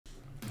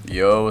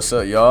Yo, what's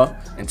up y'all?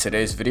 In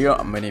today's video,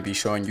 I'm going to be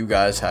showing you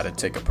guys how to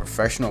take a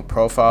professional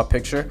profile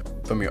picture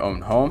from your own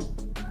home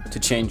to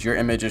change your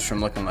images from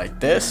looking like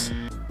this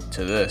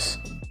to this.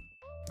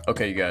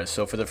 Okay you guys,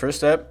 so for the first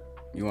step,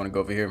 you want to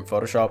go over here in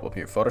Photoshop, open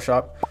your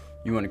Photoshop.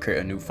 You want to create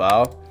a new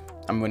file.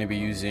 I'm going to be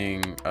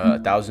using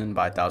 1000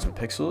 by 1000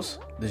 pixels.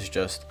 This is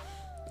just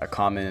a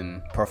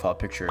common profile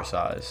picture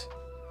size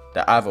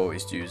that I've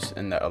always used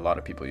and that a lot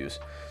of people use.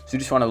 So you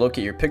just want to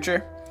locate your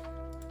picture.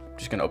 I'm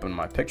just going to open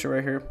my picture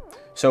right here.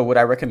 So what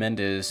I recommend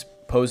is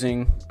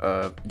posing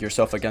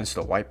yourself against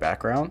a white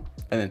background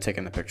and then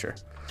taking the picture.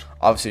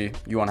 Obviously,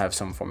 you want to have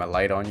some form of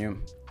light on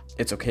you.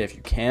 It's okay if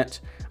you can't.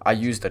 I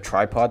used the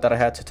tripod that I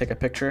had to take a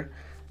picture.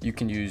 You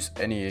can use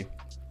any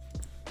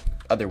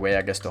other way,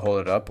 I guess, to hold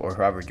it up, or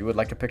however you would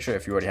like a picture.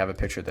 If you already have a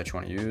picture that you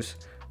want to use,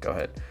 go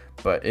ahead.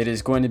 But it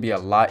is going to be a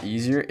lot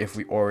easier if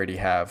we already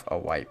have a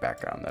white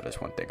background. That is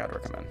one thing I'd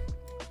recommend.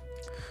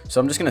 So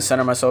I'm just going to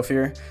center myself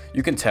here.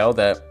 You can tell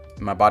that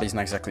my body's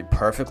not exactly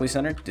perfectly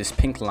centered. This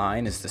pink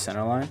line is the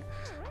center line.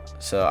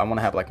 So I want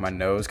to have like my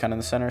nose kind of in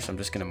the center. So I'm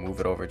just going to move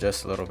it over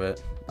just a little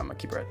bit. I'm going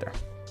to keep it right there.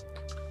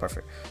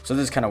 Perfect. So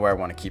this is kind of where I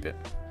want to keep it.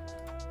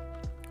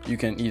 You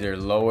can either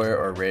lower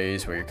or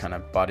raise where your kind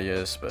of body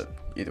is, but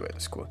either way,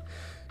 that's cool.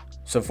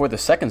 So for the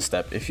second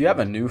step, if you have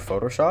a new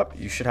Photoshop,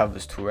 you should have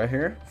this tool right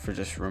here for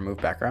just remove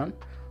background.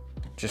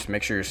 Just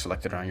make sure you're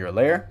selected on your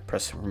layer,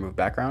 press remove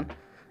background.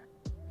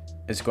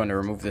 It's going to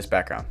remove this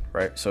background,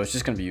 right? So it's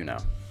just going to be you now.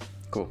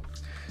 Cool.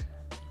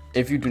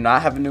 If you do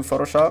not have a new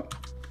Photoshop,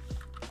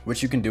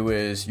 what you can do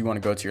is you want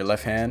to go to your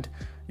left hand.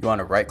 You want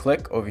to right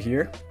click over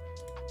here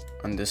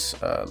on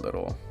this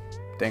little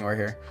thing right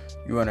here.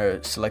 You want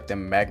to select the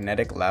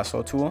magnetic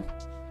lasso tool.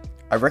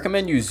 I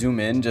recommend you zoom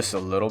in just a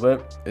little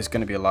bit. It's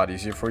going to be a lot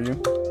easier for you.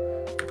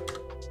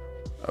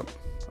 Oh,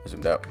 I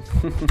zoomed out.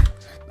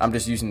 I'm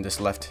just using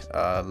this left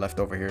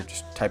over here,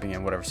 just typing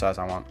in whatever size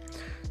I want.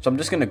 So I'm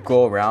just going to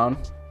go around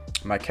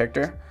my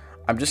character.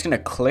 I'm just going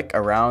to click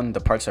around the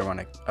parts I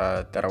want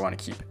to that I want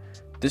to keep.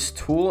 This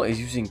tool is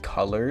using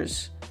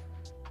colors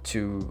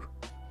to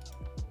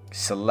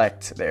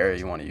select the area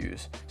you want to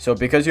use. So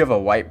because you have a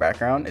white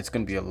background, it's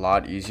going to be a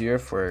lot easier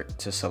for it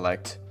to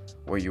select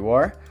where you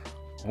are.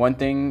 One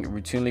thing you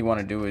routinely want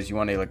to do is you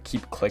want to like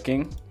keep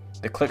clicking.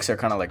 The clicks are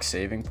kind of like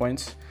saving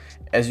points.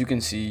 As you can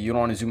see, you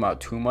don't want to zoom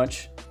out too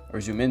much or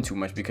zoom in too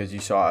much, because you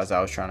saw as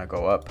I was trying to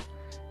go up,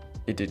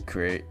 it did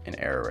create an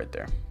error right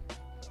there.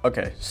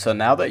 Okay, so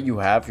now that you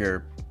have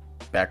your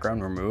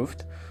background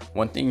removed,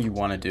 one thing you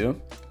want to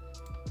do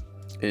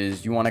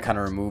is you want to kind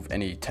of remove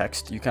any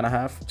text you kind of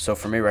have. So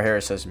for me right here,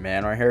 it says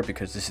man right here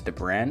because this is the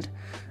brand.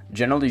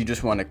 Generally, you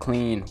just want a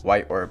clean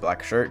white or a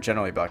black shirt,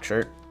 generally black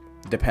shirt.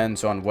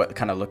 Depends on what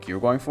kind of look you're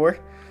going for.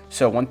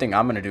 So one thing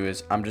I'm going to do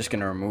is I'm just going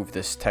to remove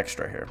this text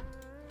right here.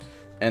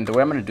 And the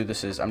way I'm going to do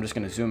this is I'm just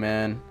going to zoom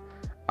in.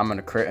 I'm going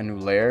to create a new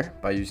layer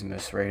by using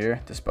this right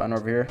here, this button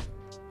over here.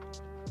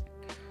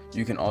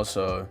 You can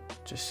also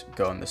just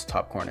go in this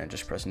top corner and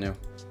just press new.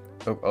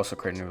 Also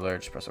create a new layer,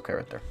 just press OK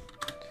right there.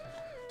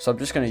 So I'm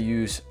just going to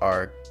use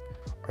our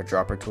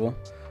dropper tool.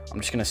 I'm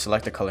just going to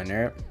select the color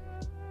near it.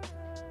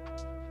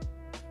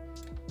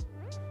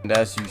 And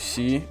as you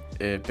see,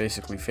 it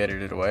basically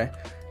faded it away.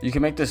 You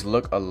can make this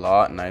look a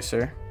lot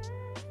nicer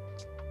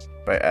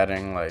by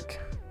adding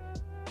like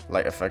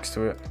light effects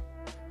to it,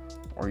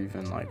 or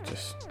even like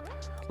just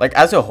like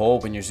as a whole,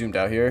 when you're zoomed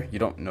out here, you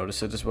don't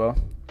notice it as well.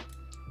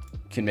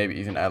 You can maybe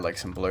even add like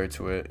some blur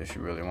to it if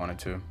you really wanted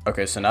to.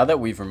 Okay, so now that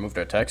we've removed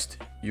our text,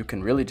 you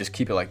can really just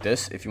keep it like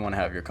this if you want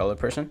to have your color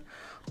person.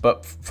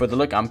 But for the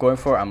look I'm going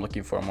for, I'm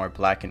looking for a more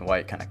black and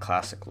white kind of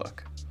classic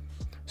look.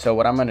 So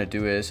what I'm going to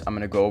do is I'm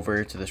going to go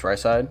over to this right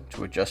side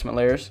to adjustment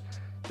layers.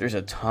 There's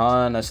a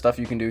ton of stuff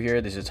you can do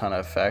here. There's a ton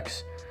of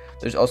effects.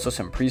 There's also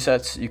some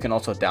presets you can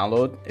also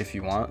download if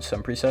you want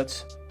some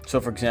presets. So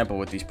for example,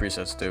 what these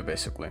presets do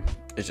basically,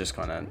 it's just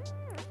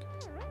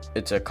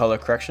it's a color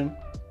correction.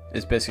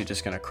 It's basically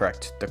just going to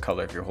correct the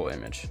color of your whole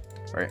image,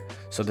 right?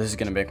 So this is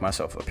going to make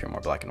myself appear more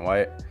black and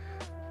white.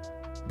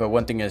 But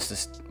one thing is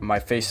this, my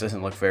face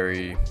doesn't look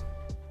very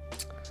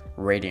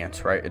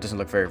radiant, right? It doesn't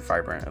look very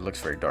vibrant. It looks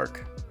very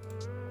dark.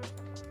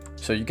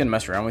 So you can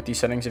mess around with these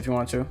settings if you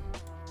want to.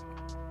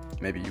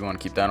 Maybe you want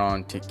to keep that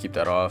on, keep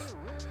that off.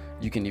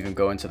 You can even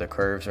go into the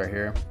curves right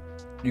here.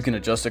 You can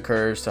adjust the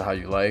curves to how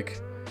you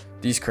like.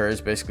 These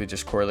curves basically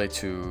just correlate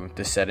to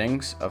the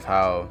settings of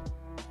how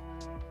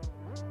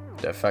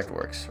the effect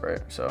works, right?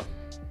 So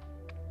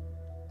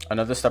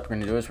another step we're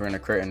going to do is we're going to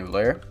create a new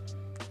layer.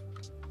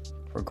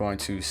 We're going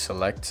to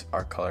select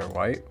our color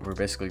white. We're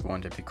basically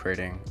going to be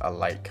creating a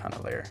light kind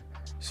of layer.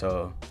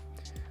 So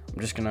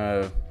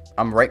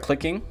I'm right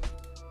clicking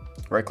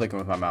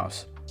with my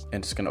mouse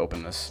and just going to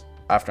open this.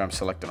 After I'm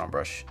selected on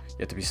brush, you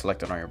have to be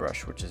selected on your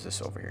brush, which is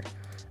this over here.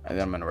 And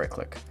then I'm going to right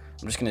click.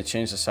 I'm just going to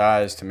change the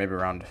size to maybe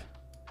around,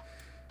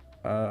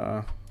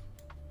 I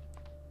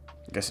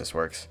guess this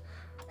works.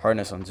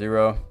 Hardness on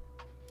 0.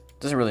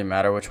 Doesn't really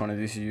matter which one of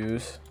these you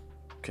use,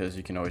 because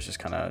you can always just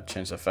kind of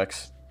change the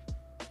effects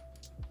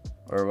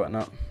or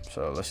whatnot.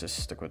 So let's just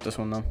stick with this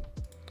one though.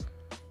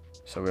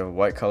 So we have a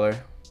white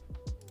color.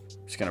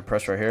 Just gonna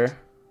press right here.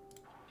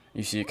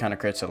 You see it kind of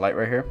creates a light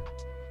right here.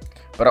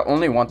 But I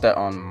only want that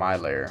on my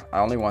layer. I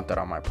only want that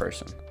on my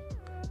person.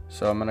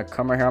 So I'm gonna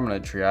come right here, I'm gonna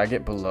drag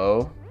it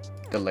below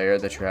the layer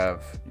that you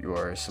have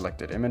your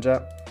selected image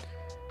at.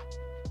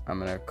 I'm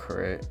gonna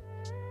create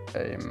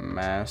a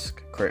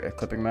mask, create a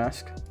clipping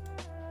mask.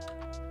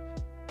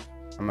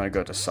 I'm gonna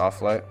go to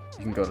soft light.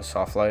 You can go to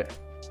soft light.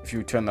 If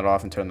you turn that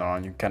off and turn that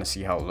on, you can kind of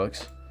see how it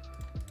looks.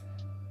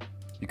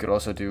 You could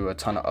also do a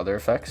ton of other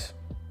effects.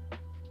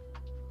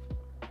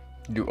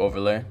 Do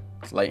overlay,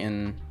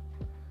 lighten.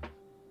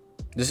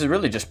 This is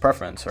really just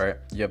preference, right?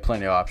 You have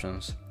plenty of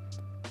options.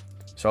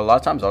 So a lot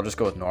of times I'll just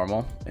go with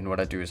normal, and what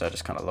I do is I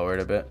just kind of lower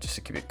it a bit just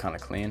to keep it kind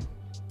of clean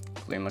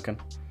looking,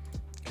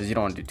 because you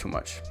don't want to do too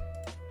much.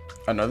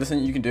 Another thing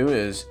you can do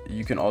is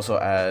you can also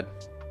add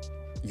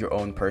your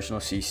own personal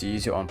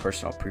CCs, your own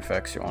personal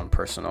prefix, your own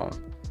personal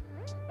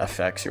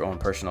effects, your own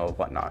personal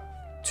whatnot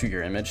to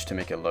your image to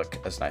make it look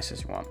as nice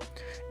as you want.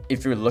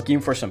 If you're looking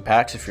for some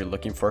packs, if you're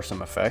looking for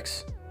some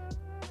effects,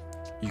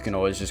 you can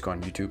always just go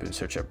on YouTube and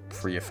search up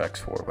free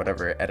effects for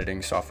whatever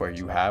editing software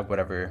you have,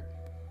 whatever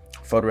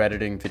photo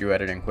editing, video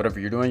editing, whatever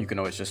you're doing, you can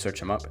always just search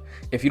them up.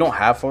 If you don't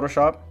have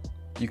Photoshop,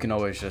 you can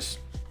always just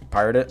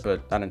pirate it,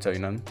 but I didn't tell you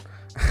nothing.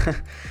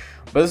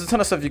 But there's a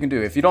ton of stuff you can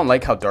do. If you don't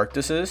like how dark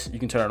this is, you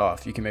can turn it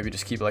off. You can maybe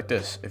just keep it like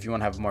this if you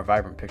want to have a more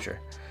vibrant picture.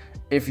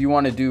 If you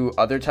want to do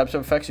other types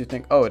of effects, you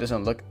think, oh, it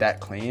doesn't look that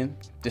clean,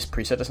 this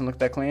preset doesn't look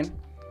that clean,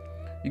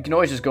 you can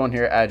always just go in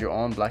here, add your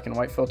own black and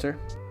white filter.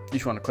 You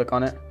just want to click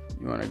on it.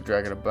 You want to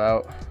drag it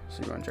about,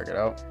 so you want to drag it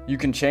out. You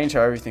can change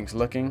how everything's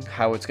looking,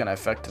 how it's going to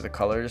affect the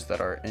colors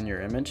that are in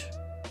your image,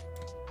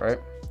 right?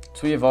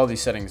 So we have all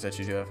these settings that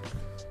you do have.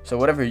 So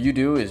whatever you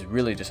do is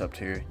really just up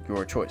to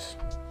your choice.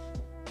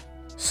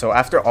 So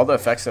after all the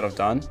effects that I've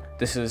done,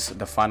 this is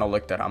the final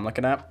look that I'm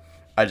looking at.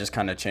 I just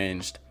kind of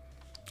changed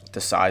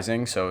the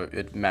sizing so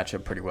it matched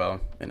up pretty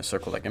well in a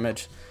circle-like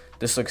image.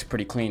 This looks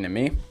pretty clean to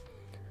me.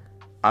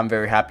 I'm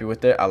very happy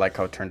with it. I like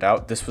how it turned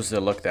out. This was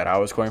the look that I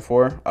was going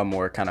for, a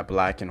more kind of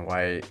black and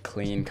white,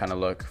 clean kind of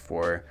look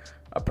for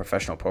a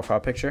professional profile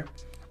picture.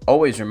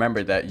 Always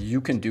remember that you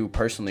can do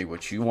personally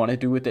what you want to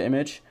do with the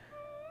image.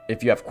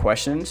 If you have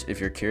questions, if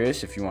you're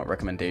curious, if you want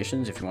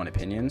recommendations, if you want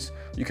opinions,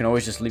 you can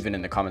always just leave it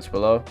in the comments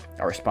below.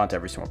 I respond to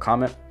every single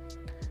comment.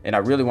 And I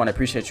really want to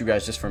appreciate you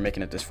guys just for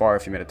making it this far,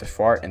 if you made it this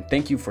far, and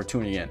thank you for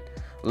tuning in.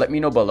 Let me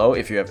know below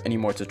if you have any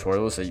more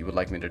tutorials that you would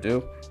like me to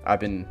do. I've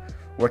been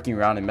working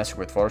around and messing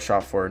with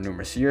Photoshop for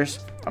numerous years.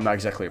 I'm not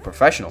exactly a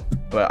professional,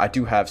 but I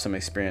do have some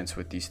experience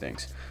with these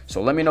things.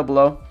 So let me know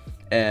below.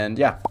 And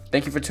yeah,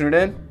 thank you for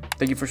tuning in.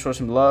 Thank you for showing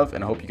some love,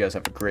 and I hope you guys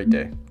have a great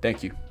day.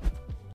 Thank you.